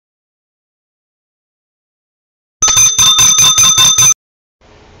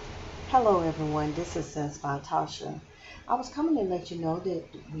Hello everyone, this is Scents by Tasha. I was coming to let you know that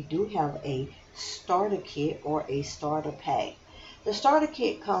we do have a starter kit or a starter pack. The starter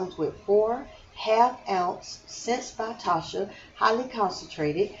kit comes with 4 half-ounce Scents by Tasha, highly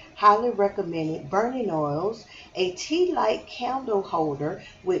concentrated, highly recommended burning oils, a tea light candle holder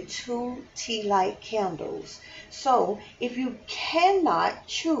with 2 tea light candles. So if you cannot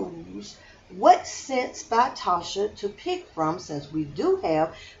choose what Scents by Tasha to pick from, since we do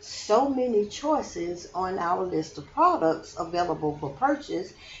have so many choices on our list of products available for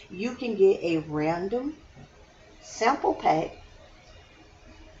purchase, you can get a random sample pack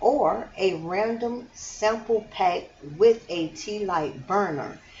or a random sample pack with a tea light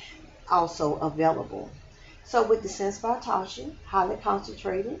burner also available. So with the Scents by Tasha, highly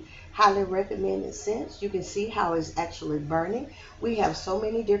concentrated, highly recommended scents, you can see how it's actually burning. We have so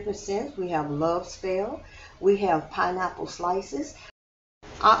many different scents. We have Love Spell, we have Pineapple Slices.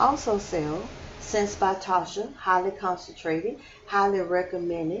 I also sell Scents by Tasha, highly concentrated, highly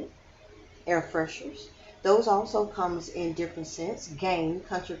recommended Airfreshers. Those also comes in different scents. Game,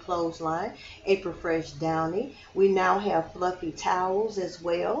 Country Clothesline, April Fresh Downy. We now have fluffy towels as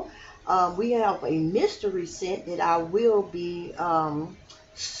well. We have a mystery scent that I will be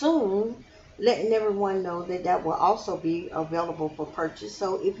soon letting everyone know that that will also be available for purchase.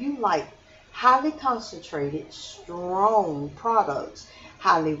 So if you like highly concentrated, strong products,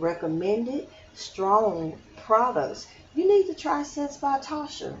 highly recommended, strong products, you need to try Scents by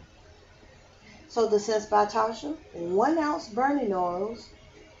Tasha. So the Scents by Tasha 1-ounce burning oils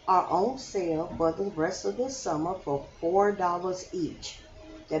are on sale for the rest of this summer for $4 each.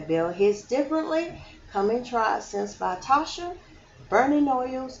 That bell hits differently. Come and try Scents by Tasha, burning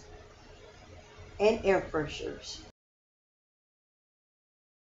oils, and air fresheners.